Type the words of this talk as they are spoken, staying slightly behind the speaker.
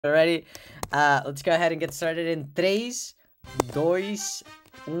Alrighty, let's go ahead and get started in 3, 2,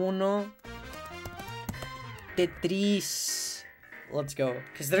 1. Tetris. Let's go.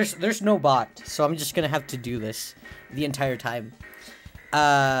 Because there's no bot, so I'm just gonna have to do this the entire time.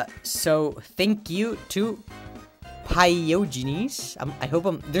 So thank you to Pyogenes. I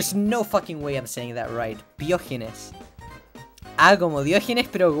hope there's no fucking way I'm saying that right. Piógenes. Como Diógenes,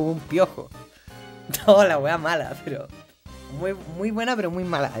 pero como un piojo. No, la wea mala, pero muy buena, pero muy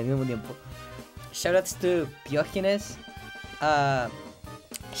mala al mismo tiempo. Shoutouts to Piógenes.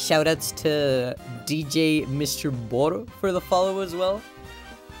 Shoutouts to DJ Mr. Boro for the follow as well.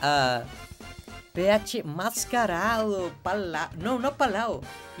 PH Mascarado, Palau. No, not Palau.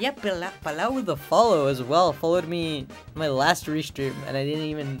 Yeah, Palau with the follow as well. Followed me my last restream, and I didn't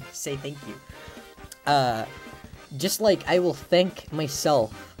even say thank you. Just like I will thank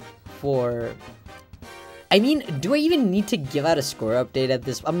myself for. I mean, do I even need to give out a score update at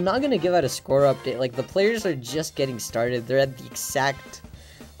this? I'm not gonna give out a score update. Like, the players are just getting started. They're at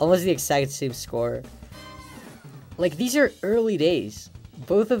almost the exact same score. Like, these are early days.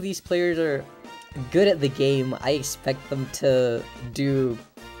 Both of these players are good at the game. I expect them to do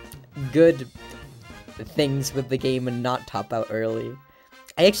good things with the game and not top out early.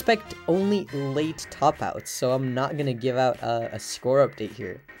 I expect only late top outs, so I'm not gonna give out a score update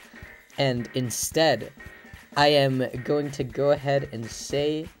here. And instead, I am going to go ahead and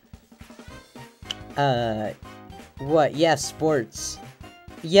say, what? Yeah, sports.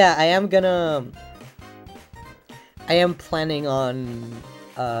 Yeah, I am planning on,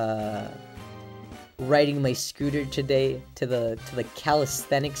 riding my scooter today to the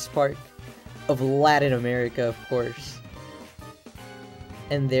calisthenics park of Latin America, of course.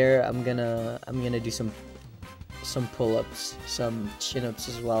 And there, I'm gonna do some pull-ups, some chin-ups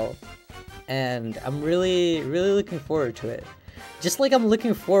as well. And I'm really looking forward to it. Just like I'm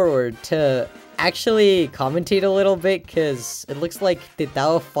looking forward to actually commentate a little bit, because it looks like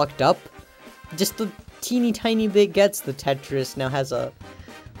Tetao fucked up. Just a teeny tiny bit gets the Tetris now has a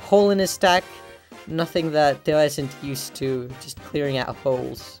hole in his stack. Nothing that Teo isn't used to, just clearing out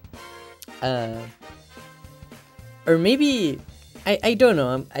holes. Or maybe, I don't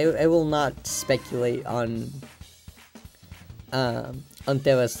know, I will not speculate on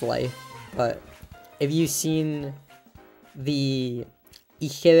Teo's life. But if you've seen the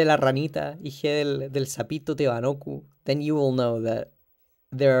Hije de la Ranita, Hije del Sapito Tebanoku, then you will know that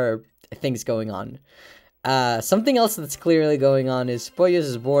there are things going on. Something else that's clearly going on is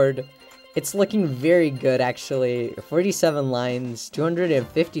Pollo's board. It's looking very good, actually. 47 lines,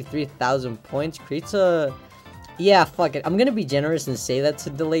 253,000 points. Creates a... Yeah, fuck it. I'm gonna be generous and say that's a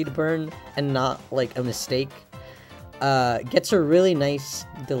delayed burn and not, like, a mistake. Gets a really nice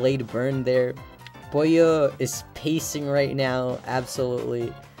delayed burn there. Pollo is pacing right now,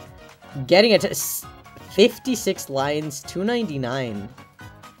 absolutely. Getting it to 56 lines, 299.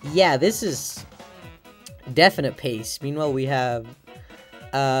 Yeah, this is definite pace. Meanwhile, we have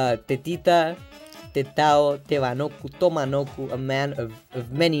Tetita, Tetao, Tebanoku, Tomanoku, a man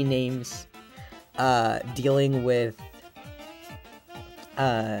of many names, dealing with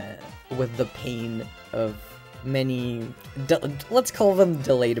the pain of many, let's call them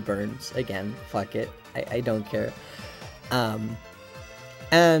delayed burns. Again, fuck it, I don't care. And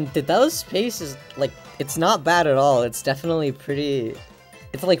Tetao's pace is, like, it's not bad at all. It's definitely pretty,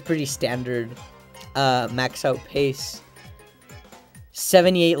 it's like pretty standard max out pace.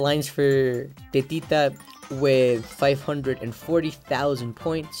 78 lines for Tetita with 540,000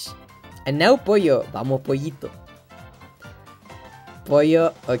 points. And now Pollo, vamos Pollito.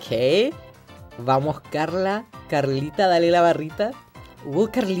 Pollo, okay. Vamos Carlita, dale la barrita. Will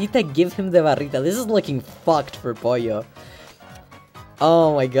Carlita give him the barrita? This is looking fucked for Pollo.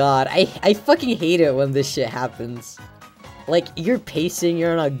 Oh my god, I fucking hate it when this shit happens. Like, you're pacing,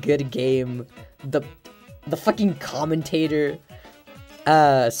 you're in a good game. The fucking commentator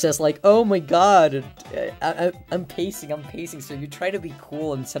says like, oh my god, I'm pacing, so you try to be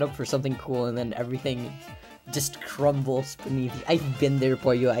cool and set up for something cool, and then everything just crumbles beneath you. I've been there,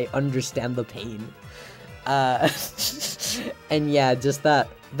 Pollo. I understand the pain. And yeah, just that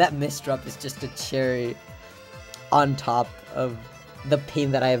misdrop is just a cherry on top of the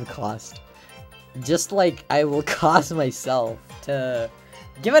pain that I have caused. Just like I will cause myself. To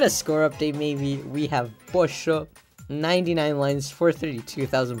give it a score update, maybe, we have Pollo, 99 lines,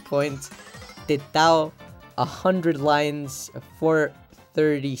 432,000 points. Tetao, 100 lines,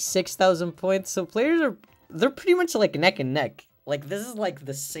 436,000 points. So players they're pretty much like neck and neck. Like, this is like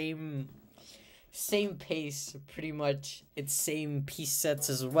the same pace, pretty much. It's same piece sets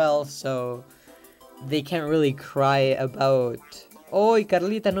as well, so they can't really cry about Oh, y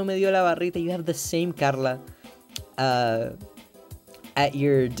Carlita no me dio la barrita. You have the same Carla at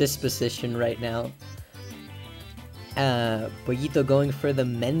your disposition right now. Pollito going for the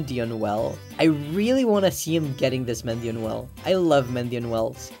Mendion well. I really want to see him getting this Mendion well. I love Mendion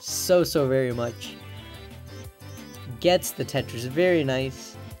wells so very much. Gets the Tetris, very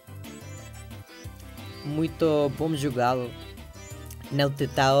nice. Muito bom jogado. Now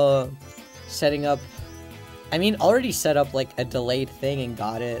Tetao setting up, I mean, already set up like a delayed thing and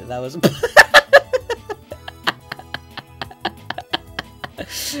got it. That was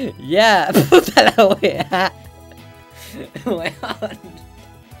yeah, puta la wea.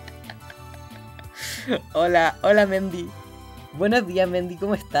 Hola, hola Mendy. Buenos días Mendy,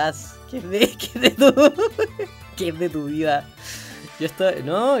 ¿cómo estás? ¿Qué es de tu vida?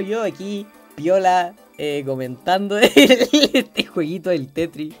 Yo aquí, piola, comentando este jueguito del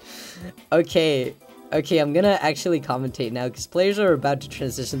Tetris. Okay, I'm gonna actually commentate now, because players are about to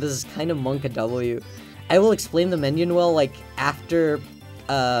transition. This is kind of Monka W. I will explain the Mendion well, like, after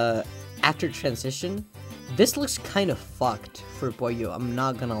transition. This looks kind of fucked for Pollo, I'm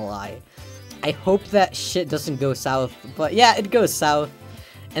not gonna lie. I hope that shit doesn't go south, but yeah, it goes south.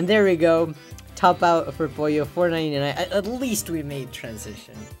 And there we go. Top out for Pollo, $4.99. At least we made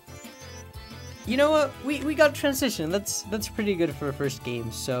transition. You know what? We got transition. That's pretty good for a first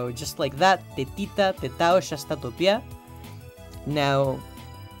game. So just like that, Tetita, Tetao, ya está topia. Now,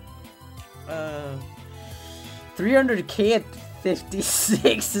 300k at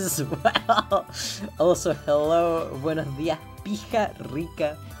 56 as well. Also, hello, buenos días, pija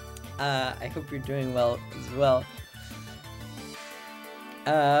rica. I hope you're doing well as well.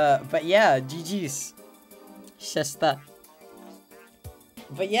 But yeah, GG's. Ya está.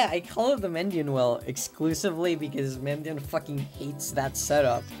 But yeah, I call it the Mendion well exclusively because Mendion fucking hates that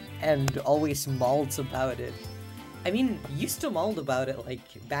setup and always malds about it. I mean, used to mald about it like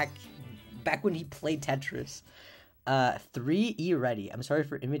back when he played Tetris. 3E ready. I'm sorry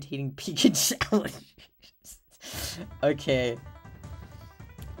for imitating Pikachu. Okay.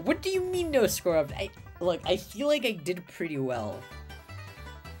 What do you mean no score up? Look, I feel like I did pretty well.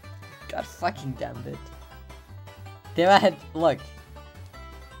 God fucking damn it. Look.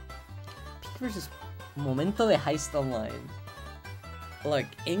 Versus Momento de Heist Online. Look,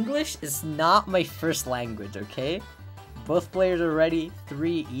 English is not my first language, okay? Both players are ready.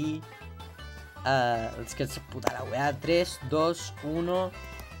 3E. Let's get some puta la wea. 3, 2, 1.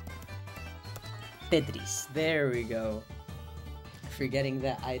 Tetris. There we go. Forgetting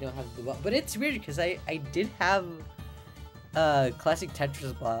that I don't have the bot. But it's weird because I did have Classic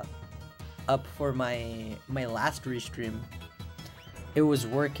Tetris bot up for my last restream. It was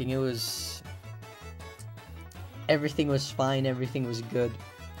working. Everything was fine, everything was good.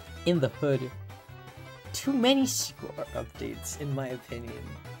 In the hood. Too many score updates, in my opinion.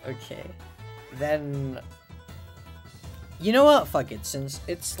 Okay. Then... You know what? Fuck it. Since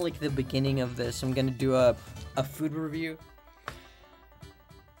it's like the beginning of this, I'm gonna do a food review.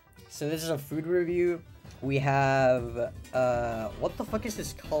 So this is a food review. We have... what the fuck is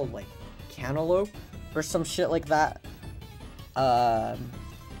this called? Like, cantaloupe? Or some shit like that.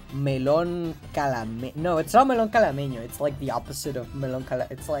 Melon calameño. No, it's not melon calameño. It's like the opposite of melon calameño.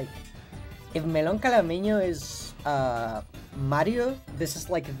 It's like, if melon calameño is Mario, this is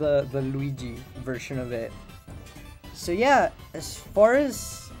like the Luigi version of it. So yeah, as far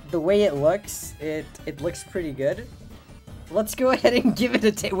as the way it looks looks pretty good. Let's go ahead and give it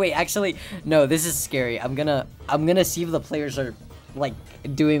a taste. Wait, actually, no, this is scary. I'm gonna see if the players are like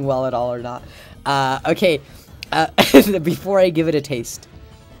doing well at all or not. Okay, before I give it a taste.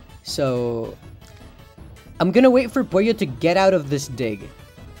 So, I'm gonna wait for Pollo to get out of this dig.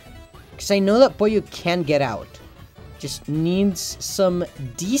 Because I know that Pollo can get out. Just needs some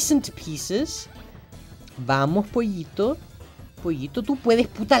decent pieces. Vamos, Pollito. Pollito, tú puedes,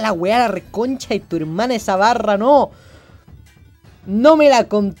 puta la wea, la reconcha y tu hermana esa barra, no. No me la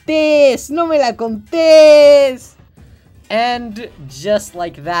contés, no me la contés. And just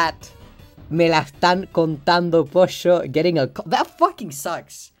like that, me la están contando, Pollo, getting a call. That fucking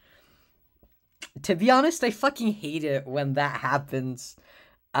sucks. To be honest, I fucking hate it when that happens.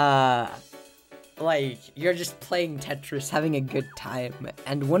 Like, you're just playing Tetris, having a good time,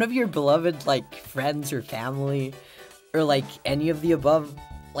 and one of your beloved, like, friends or family, or, like, any of the above,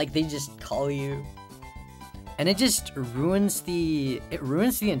 like, they just call you. And it just ruins the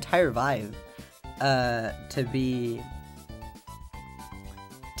entire vibe, to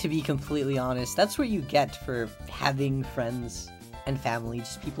be completely honest. That's what you get for having friends and family,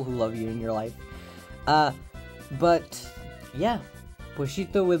 just people who love you in your life. But yeah,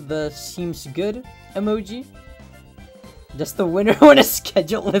 Pollito with the seems good emoji. Just the winner wanna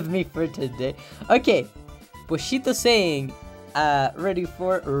schedule with me for today. Okay. Bushito saying, ready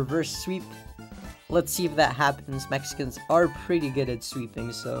for a reverse sweep. Let's see if that happens. Mexicans are pretty good at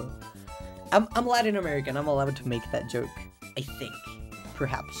sweeping, so I'm Latin American. I'm allowed to make that joke. I think,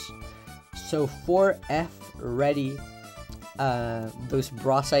 perhaps. So 4F ready. Those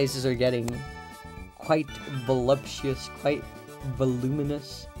bra sizes are getting quite voluptuous, quite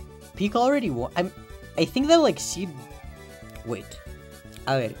voluminous. Peak already won. I think that like seed. Wait.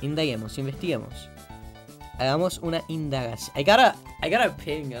 A ver, indaguemos, investiguemos. Hagamos una indagación. I got a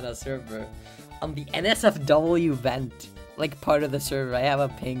ping on a server on the NSFW vent, like part of the server. I have a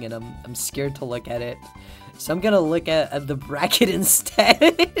ping and I'm scared to look at it, so I'm gonna look at the bracket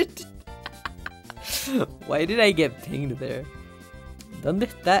instead. Why did I get pinged there? ¿Dónde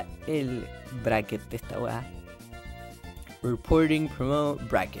está el bracket de esta weá? Reporting, promote,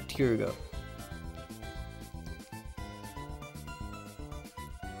 bracket. Here we go.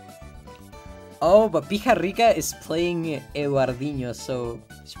 Oh, but Pija Rica is playing Eduardinho, so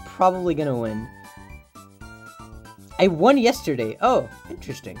he's probably gonna win. I won yesterday. Oh,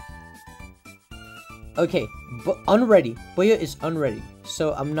 interesting. Okay, but unready. Pollo is unready,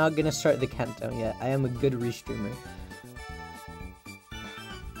 so I'm not gonna start the countdown yet. I am a good restreamer.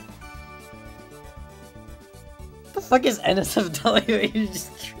 The fuck is NSFW?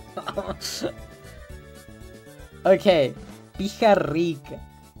 Okay, Pija Rica.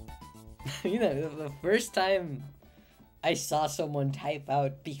 You know, the first time I saw someone type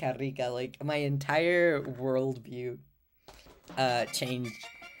out Pija Rica, like, my entire worldview changed.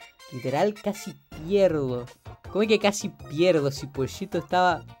 Literal, casi pierdo. ¿Cómo que casi pierdo si Pollito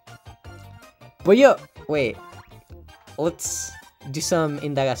estaba... Pollo, wait. Let's do some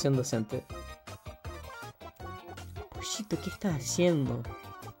indagación docente. Pollito, ¿qué estás haciendo?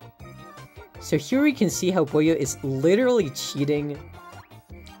 So here we can see how Pollo is literally cheating.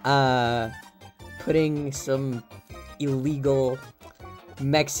 Putting some illegal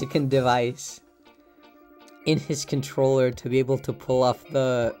Mexican device in his controller to be able to pull off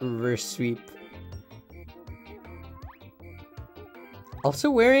the reverse sweep.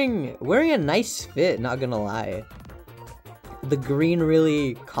 Also wearing a nice fit, not gonna lie. The green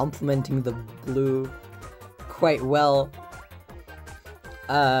really complementing the blue quite well.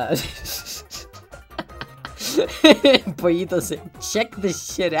 Pollito said, check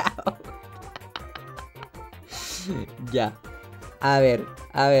this shit out. Ya. A ver.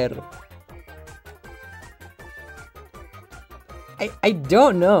 I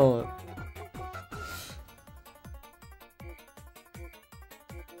don't know.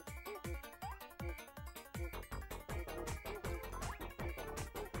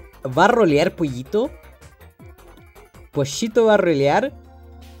 ¿Va a rolear Pollito? ¿Pollito va a rolear?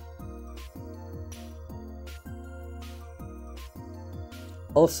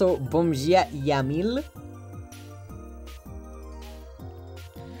 Also, Bomjia Yamil.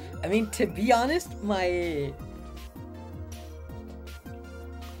 I mean, to be honest, my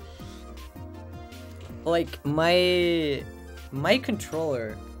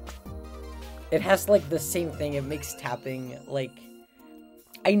controller, it has like the same thing. It makes tapping like,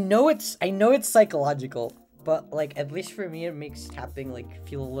 I know it's psychological, but like at least for me, it makes tapping like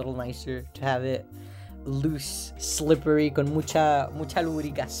feel a little nicer to have it loose, slippery, con mucha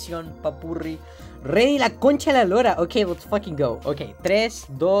lubricación, papurri. Ready la concha la lora. Okay, let's fucking go. Okay, 3,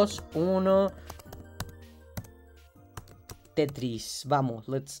 2, 1. Tetris. Vamos.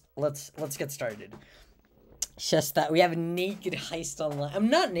 Let's get started. Just that we have a naked heist online. I'm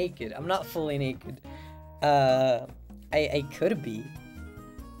not naked. I'm not fully naked. I could be.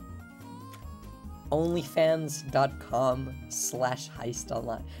 Onlyfans.com/heist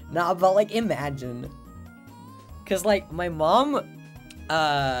online. Nah, but like imagine. Cause like my mom,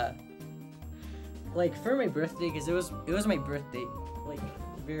 like for my birthday, cause it was my birthday, like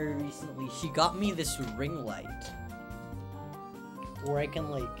very recently. She got me this ring light, where I can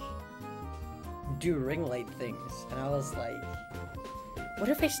like do ring light things, and I was like, what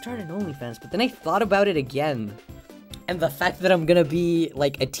if I started OnlyFans? But then I thought about it again, and the fact that I'm gonna be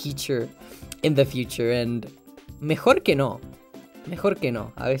like a teacher in the future, and mejor que no. Mejor que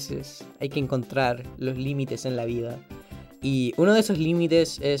no. A veces hay que encontrar los límites en la vida. Y uno de esos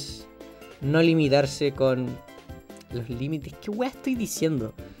límites es no limitarse con los límites. ¿Qué wea estoy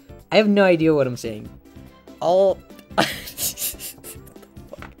diciendo? I have no idea what I'm saying.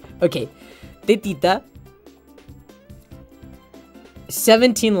 Okay. Tetita.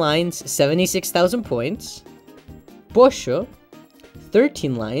 17 lines, 76,000 points. Pollo.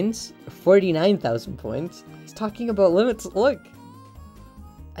 13 lines, 49,000 points. He's talking about limits. Look.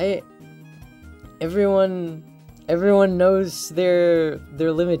 Everyone everyone knows their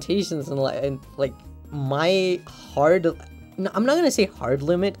limitations and like my hard. No, I'm not gonna say hard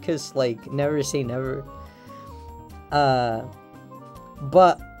limit because like never say never.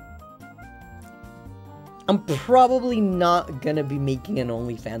 But I'm probably not gonna be making an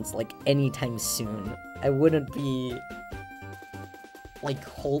OnlyFans like anytime soon. I wouldn't be like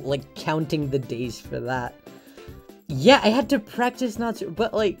counting the days for that. Yeah, I had to practice not to,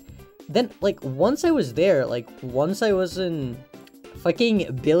 but like then like once I was there, like once I was in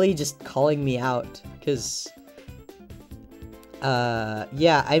fucking Billy just calling me out because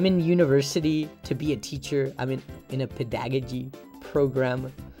yeah, I'm in university to be a teacher. I'm in a pedagogy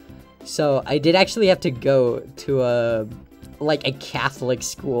program. So I did actually have to go to a Catholic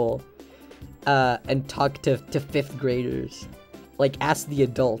school and talk to 5th graders, like ask the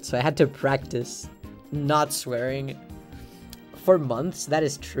adults. So I had to practice not swearing for months. That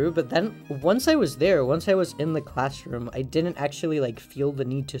is true. But then once I was there, once I was in the classroom, I didn't actually like feel the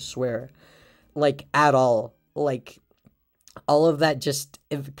need to swear like at all. Like all of that just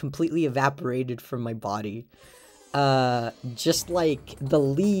completely evaporated from my body. Just like the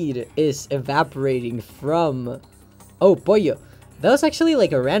lead is evaporating from... Oh, Pollo. That was actually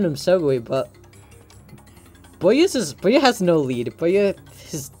like a random segue, but Pollo has no lead. Pollo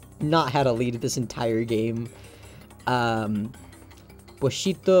has not had a lead this entire game. Pollito,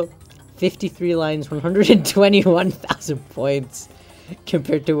 53 lines, 121,000 points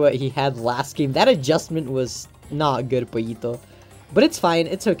compared to what he had last game. That adjustment was not good, Pollito. But it's fine,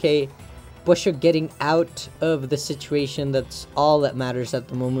 it's okay. Pollo getting out of the situation, that's all that matters at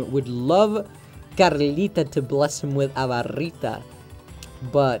the moment. Would love Carlita to bless him with a barrita,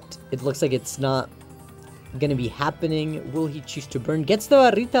 but it looks like it's not gonna be happening. Will he choose to burn? Gets the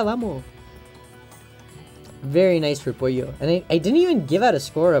barrita, vamos. Very nice for Pollo. And I didn't even give out a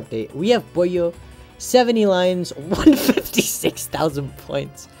score update. We have Pollo, 70 lines, 156,000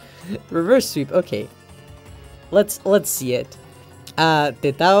 points. Reverse sweep, okay. Let's see it.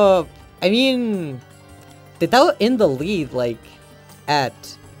 Tetao, I mean, Tetao in the lead, like, at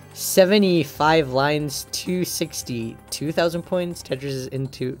 75 lines, 262,000 points. Tetris is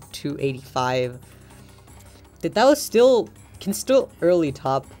into 285. Tetao can still early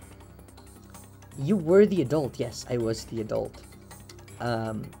top. You were the adult. Yes, I was the adult.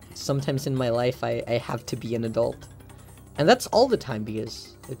 Sometimes in my life, I have to be an adult. And that's all the time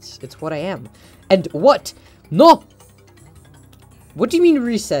because it's what I am. And what? No! What do you mean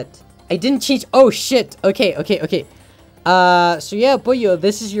reset? I didn't change. Oh shit. Okay. So yeah, Pollo,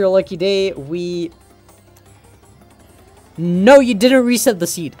 this is your lucky day. No, you didn't reset the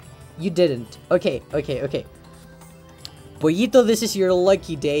seed. You didn't. Okay. Pollito, this is your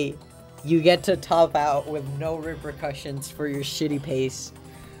lucky day. You get to top out with no repercussions for your shitty pace.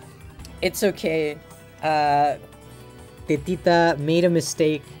 It's okay. Tetita made a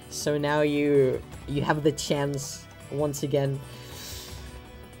mistake, so now you have the chance once again.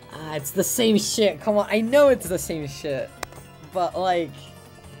 It's the same shit. Come on, I know it's the same shit, but like,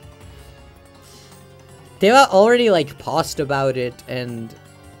 Teva already like paused about it, and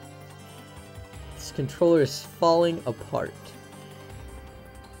this controller is falling apart.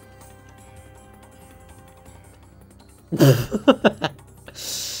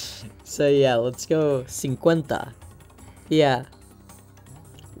 So yeah, let's go 50. Yeah.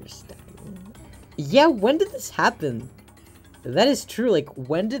 Yeah, when did this happen? That is true. Like,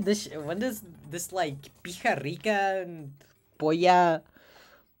 when does this like Pija Rica and Polla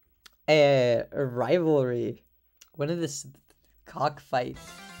rivalry, when did this cockfight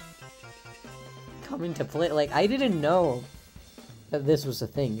come into play? Like, I didn't know that this was a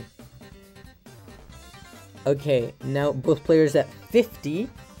thing. Okay, now both players at 50.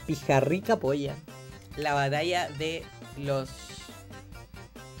 Pija Rica Polla. La batalla de los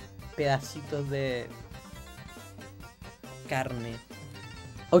pedacitos de carne.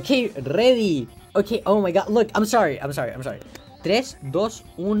 Okay, ready. Okay, oh my god. Look, I'm sorry. 3, 2,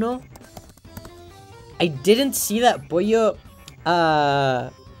 1. I didn't see that Pollo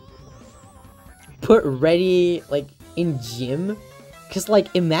put ready like in gym. Cause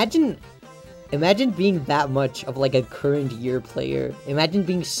like imagine being that much of like a current year player. Imagine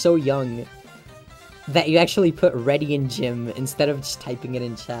being so young that you actually put ready in gym instead of just typing it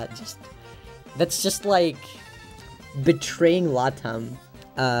in chat. That's just like betraying LATAM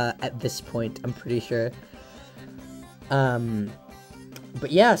at this point, I'm pretty sure. But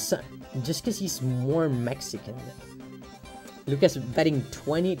yeah, so, just because he's more Mexican. Lucas betting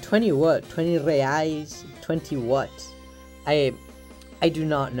 20 what? 20 reais? 20 what? I do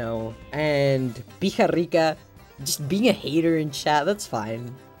not know. And Pija Rica just being a hater in chat, that's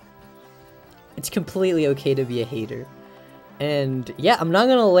fine. It's completely okay to be a hater. And yeah, I'm not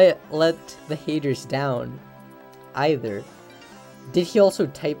gonna let the haters down either. Did he also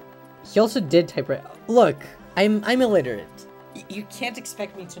type? He also did type right. Look, I'm illiterate. You can't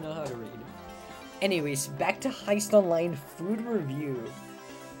expect me to know how to read. Anyways, back to Heist Online food review.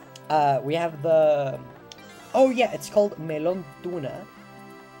 We have the... Oh yeah, it's called melon tuna,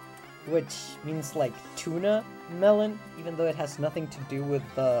 which means like tuna melon, even though it has nothing to do with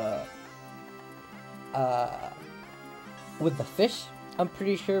the fish, I'm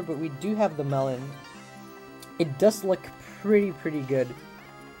pretty sure, but we do have the melon. It does look pretty good.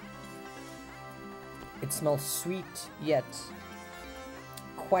 It smells sweet, yet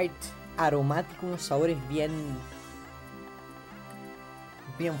quite aromático, unos sabores bien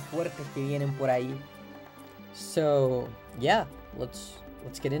fuertes que vienen por ahí. So, yeah, let's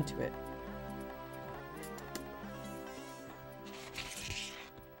get into it.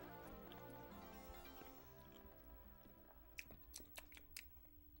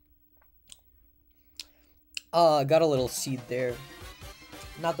 Got a little seed there.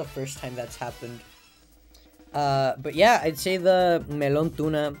 Not the first time that's happened. But yeah, I'd say the melon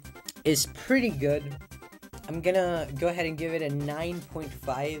tuna is pretty good. I'm gonna go ahead and give it a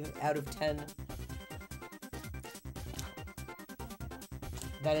 9.5 out of 10.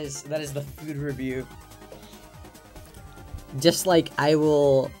 That is the food review. Just like I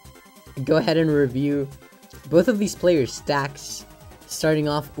will go ahead and review both of these players' stacks, starting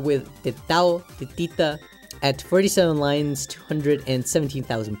off with Tetita at 47 lines,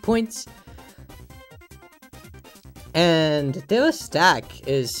 217,000 points. And Teva's stack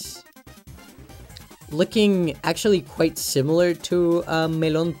is looking actually quite similar to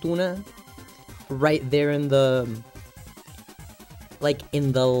Melon Tuna. Right there in the... like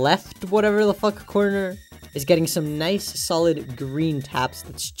in the left whatever the fuck corner is getting some nice solid green taps.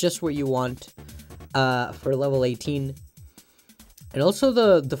 That's just what you want for level 18. And also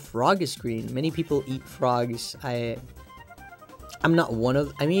the frog is green. Many people eat frogs. I'm not one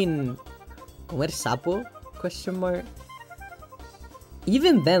of... I mean, comer sapo? Question mark.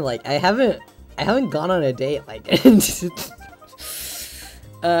 Even then, like, I haven't gone on a date, like...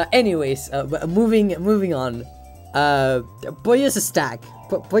 anyways, but moving on. Pollo's a stack.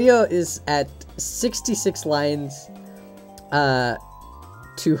 Pollo is at 66 lines,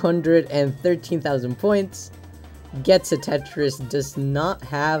 213,000 points, gets a Tetris, does not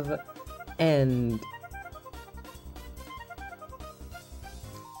have, and...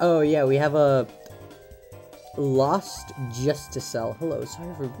 Oh yeah, we have a lost just to sell. Hello,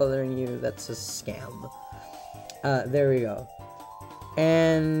 sorry for bothering you, that's a scam. There we go.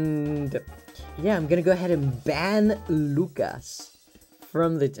 And... yeah, I'm gonna go ahead and ban Lucas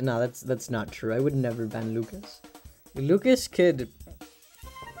from the... No, that's not true. I would never ban Lucas. Lucas could,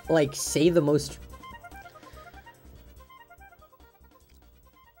 like, say the most...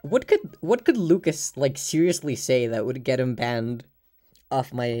 What could Lucas, like, seriously say that would get him banned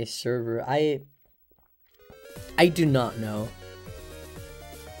off my server? I do not know.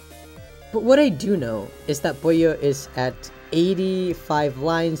 But what I do know is that Pollo is at 85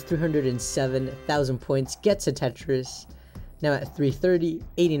 lines, 307,000 points, gets a Tetris, now at 330,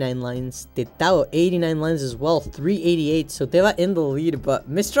 89 lines. Tetao, 89 lines as well, 388, so Teba in the lead, but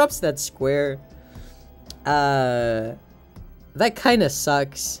misdrops that square. That kind of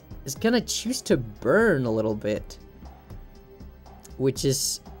sucks. Is gonna choose to burn a little bit, which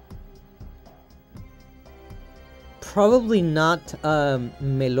is probably not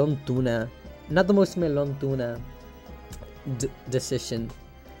melon tuna, not the most melon tuna decision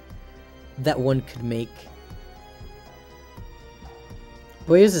that one could make.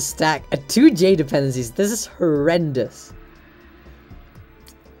 Boy, here's a stack. 2 J dependencies. This is horrendous.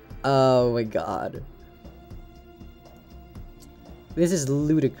 Oh my god. This is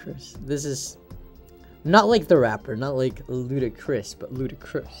ludicrous. This is not like the rapper, not like ludicrous, but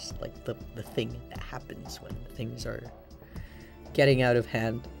ludicrous. Like the thing that happens when things are getting out of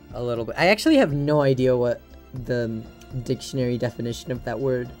hand a little bit. I actually have no idea what the dictionary definition of that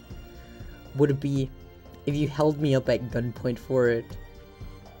word would be if you held me up at gunpoint for it.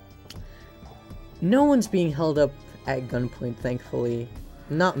 No one's being held up at gunpoint, thankfully.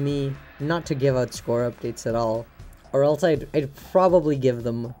 Not me. Not to give out score updates at all. Or else I'd probably give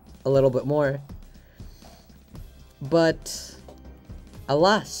them a little bit more. But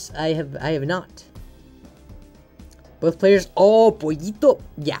alas, I have not. Both players. Oh, Pollito.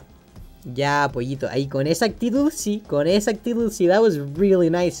 Yeah. Yeah, Pollito. Ahí con esa actitud, sí. Con esa actitud, sí. That was really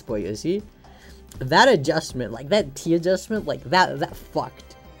nice, Pollo, see? That adjustment, like that T adjustment, like that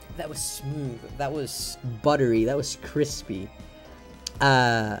fucked. That was smooth. That was buttery. That was crispy.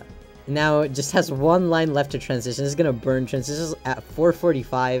 Now it just has one line left to transition. It's gonna burn transitions at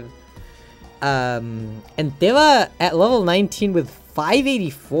 445. And Teba at level 19 with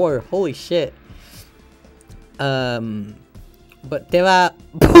 584. Holy shit. But Teba...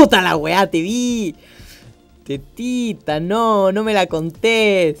 ¡Puta la wea! ¡Te vi! Tetita, no me la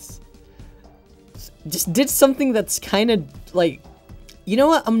contés. Just did something that's kind of like... You know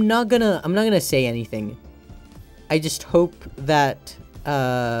what? I'm not gonna say anything. I just hope that...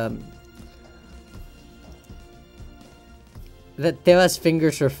 that Teba's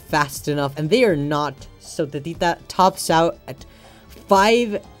fingers are fast enough, and they are not. So Tetita tops out at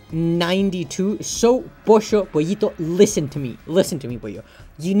 592. So Pollo, Pollito, listen to me, Pollo.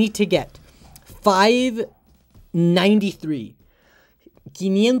 You need to get 593.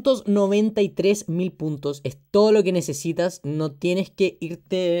 593,000 puntos es todo lo que necesitas. No tienes que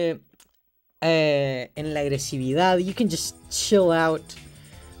irte en la agresividad. You can just chill out.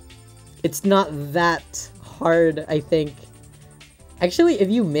 It's not that hard, I think. Actually, if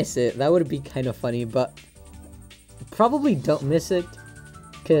you miss it, that would be kind of funny, but probably don't miss it,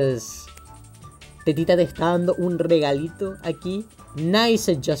 because Tetita te está dando un regalito aquí. Nice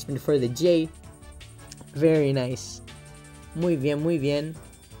adjustment for the J. Very nice. Muy bien, muy bien.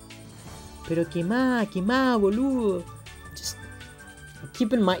 Pero que más, boludo. Just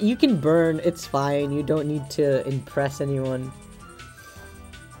keep in mind, you can burn, it's fine. You don't need to impress anyone.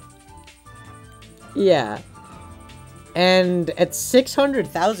 Yeah. And at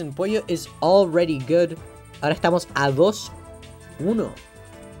 600,000, Pollo is already good. Ahora estamos a 2-1.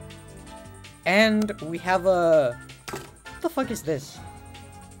 And we have a... What the fuck is this?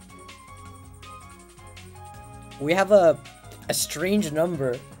 We have a strange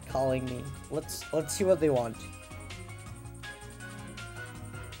number calling me. Let's see what they want.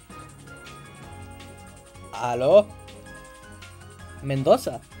 Hello?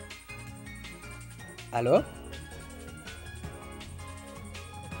 Mendoza? Hello?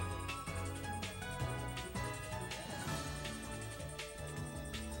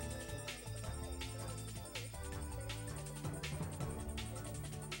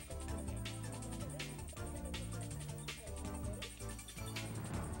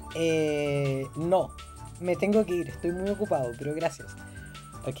 No, me tengo que ir, estoy muy ocupado, pero gracias.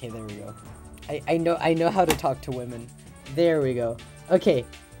 Okay, there we go. I know how to talk to women. There we go. Okay.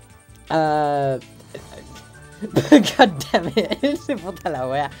 God damn it. Se puta la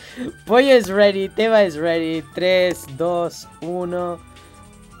wea. Pollo is ready, Teba is ready. 3, 2, 1.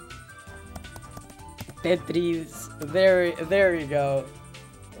 Tetris. There we go.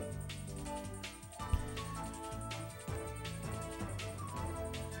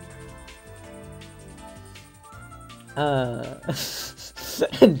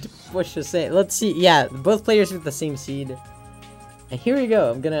 And Pollo say, let's see. Yeah, both players with the same seed. And here we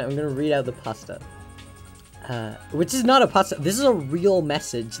go. I'm gonna read out the pasta. Which is not a pasta. This is a real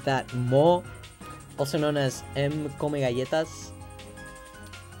message that Mo, also known as M Come Galletas,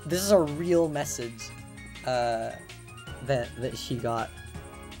 this is a real message that she got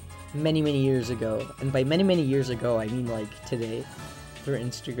many years ago. And by many years ago, I mean like today, through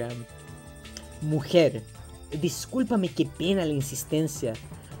Instagram. Mujer, discúlpame, qué pena la insistencia.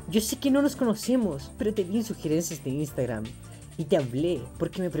 Yo sé que no nos conocemos, pero te vi en sugerencias de Instagram y te hablé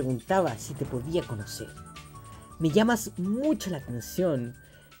porque me preguntaba si te podía conocer. Me llamas mucho la atención.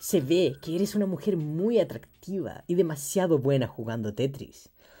 Se ve que eres una mujer muy atractiva y demasiado buena jugando Tetris.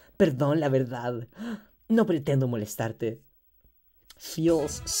 Perdón, la verdad. No pretendo molestarte.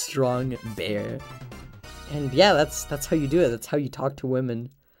 Feels strong bear. And yeah, that's how you do it. That's how you talk to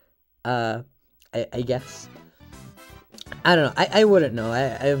women. I guess. I don't know. I wouldn't know.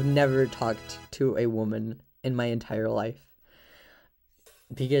 I've never talked to a woman in my entire life.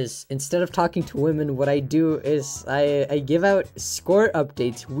 Because instead of talking to women, what I do is I give out score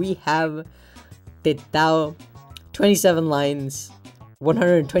updates. We have Tetao, 27 lines,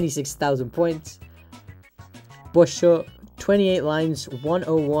 126,000 points. Pollo, 28 lines,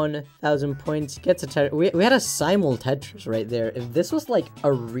 101,000 points. Gets a Tetris. We had a simul Tetris right there. If this was like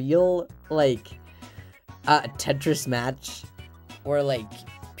a real like Tetris match, or like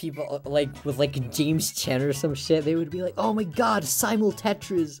people like with like James Chen or some shit, they would be like, oh my god, simul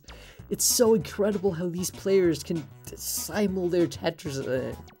Tetris. It's so incredible how these players can simul their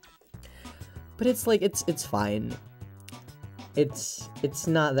Tetris. But it's like it's fine. It's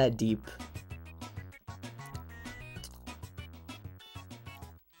not that deep.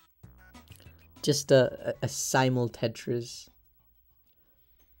 Just a simul Tetris.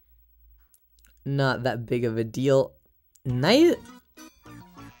 Not that big of a deal. I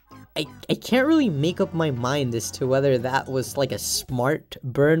can't can't really make up my mind as to whether that was like a smart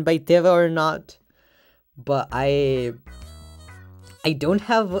burn by Teva or not. But I don't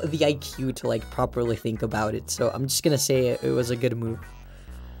have the IQ to like properly think about it, so I'm just gonna say it was a good move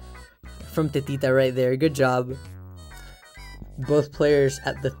from Tetita right there. Good job. Both players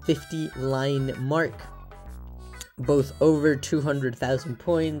at the 50 line mark, both over 200,000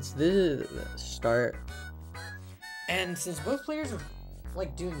 points. This is the start, and since both players are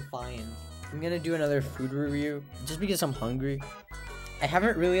like doing fine, I'm gonna do another food review just because I'm hungry. I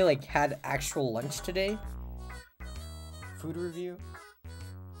haven't really like had actual lunch today. Food review.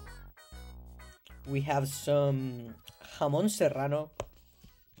 We have some jamón serrano.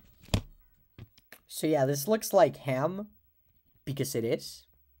 So yeah, this looks like ham because it is.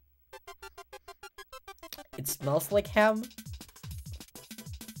 It smells like ham.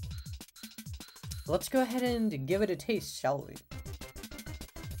 Let's go ahead and give it a taste, shall we?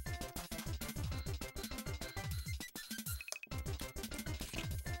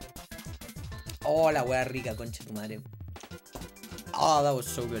 Oh, la wea rica, concha tu madre. Oh, that was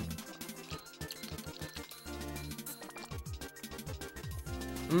so good.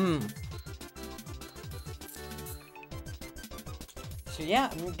 So yeah,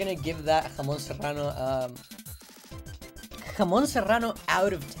 I'm gonna give that jamón serrano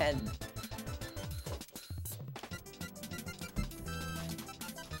out of 10.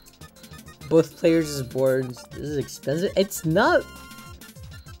 Both players' boards. This is expensive. It's not.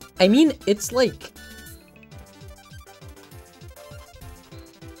 I mean, it's like.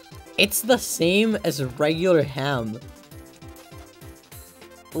 It's the same as regular ham.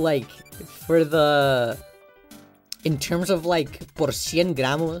 Like, for the... In terms of, like, por 100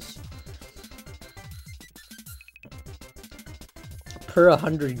 gramos. Per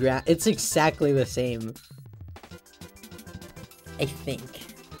 100 grams. It's exactly the same. I think.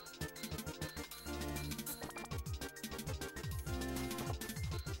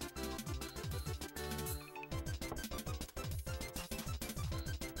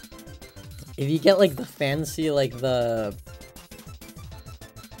 If you get like the fancy, like the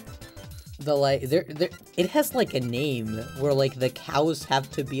like there it has like a name where like the cows have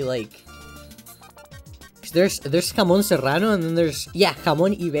to be like, there's jamón serrano and then there's, yeah,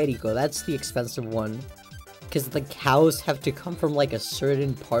 jamón ibérico. That's the expensive one because the cows have to come from like a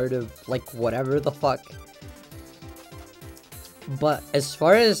certain part of like whatever the fuck. But as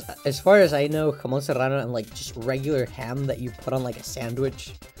far as I know, jamón serrano and like just regular ham that you put on like a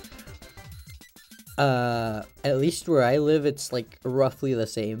sandwich, at least where I live, it's like roughly the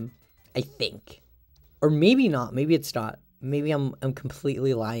same, I think. Or maybe not, maybe it's not. Maybe I'm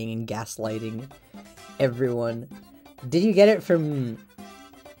completely lying and gaslighting everyone. Did you get it from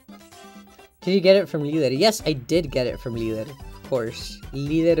Líder? Yes, I did get it from Líder, of course.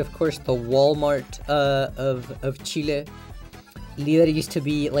 Líder, of course, the Walmart of Chile. Líder used to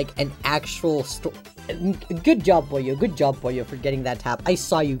be like an actual store. Good job, Pollo. Good job, Pollo, for getting that tap. I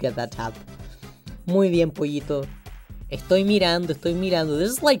saw you get that tap. Muy bien, Pollito. Estoy mirando. This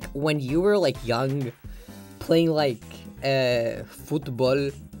is like when you were like young, playing like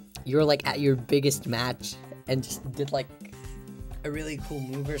football. You were like at your biggest match and just did like a really cool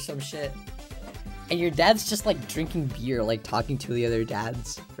move or some shit. And your dad's just like drinking beer, like talking to the other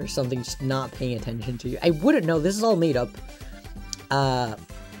dads or something, just not paying attention to you. I wouldn't know. This is all made up. I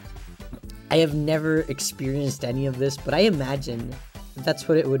have never experienced any of this, but I imagine that's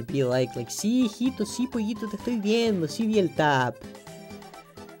what it would be like. Like, sí, hijito, sí, Pollito, te estoy viendo, sí vi el tap.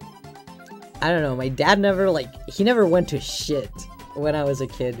 I don't know, my dad never, like, he never went to shit when I was a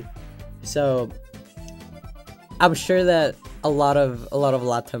kid. So, I'm sure that a lot of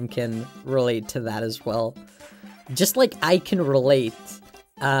LATAM can relate to that as well. Just like I can relate,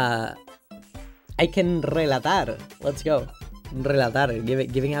 I can relatar. Let's go. Relatar,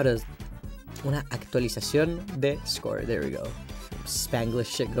 giving out una actualización de score. There we go.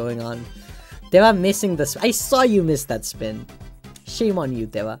 Spanglish shit going on. Teba missing the I saw you miss that spin. Shame on you,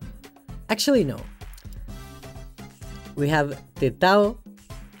 Teba. Actually, no. We have Tetao,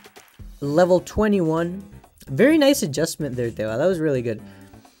 level 21. Very nice adjustment there, Teba. That was really good.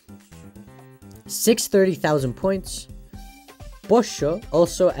 630,000 points. Pollo,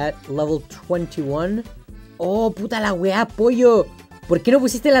 also at level 21. Oh, puta la wea, Pollo. ¿Por qué no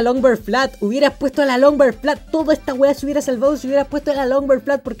pusiste la longbar flat? Hubieras puesto la longbar flat. Toda esta wea se hubiera salvado si hubieras puesto la longbar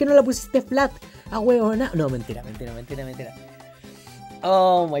flat. ¿Por qué no la pusiste flat? Ah, huevona. No, mentira.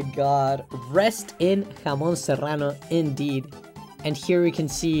 Oh my god. Rest in jamón serrano, indeed. And here we can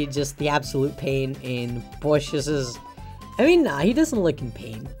see just the absolute pain in Pollo's. I mean, nah, he doesn't look in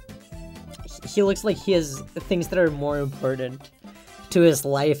pain. He looks like he has things that are more important. to his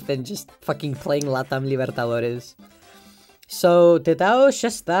life than just fucking playing LATAM Libertadores. So, Tetao, ya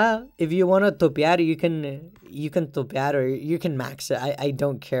está. If you want to topear, you can topear or you can max it. I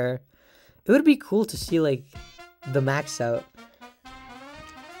don't care. It would be cool to see, like, the max out.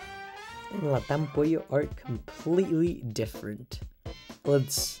 And LATAM Pollo are completely different.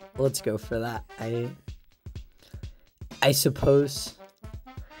 Let's go for that. I suppose.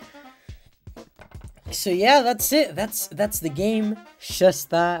 So yeah, that's it. That's the game. Just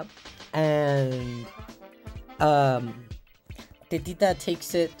that. And Tetita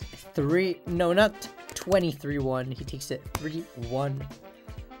takes it 23-1. He takes it 3-1.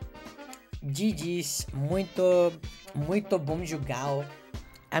 GG's, muito bom jogar,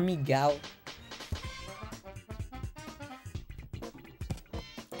 amigal.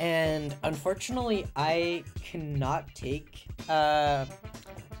 And unfortunately, I cannot take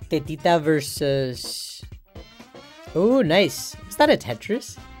Tetita versus. Oh, nice. Is that a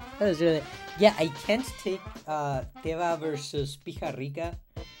Tetris? That was really. Yeah, I can't take Teva versus Pijarrica.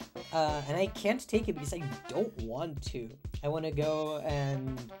 And I can't take it because I don't want to. I want to go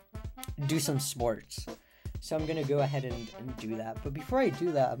and do some sports. So I'm gonna go ahead and do that. But before I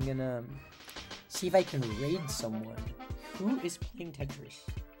do that, I'm gonna see if I can raid someone. Who is playing Tetris?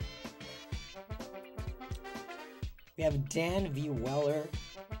 We have Dan V. Weller.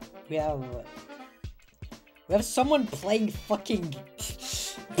 We have someone playing fucking...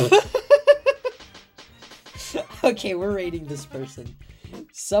 Okay, we're raiding this person.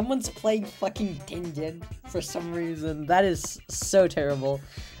 Someone's playing fucking Tengen for some reason. That is so terrible.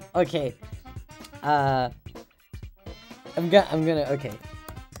 Okay. I'm gonna okay.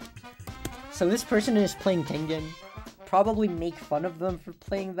 So this person is playing Tengen. Probably make fun of them for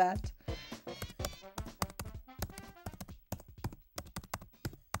playing that.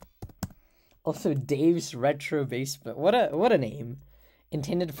 Also, Dave's Retro Basement. What a name.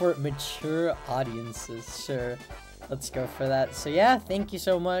 Intended for mature audiences. Sure. Let's go for that. So yeah, thank you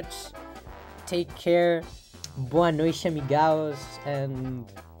so much. Take care. Boa noite, amigos.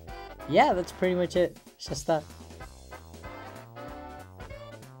 And yeah, that's pretty much it. Ya está.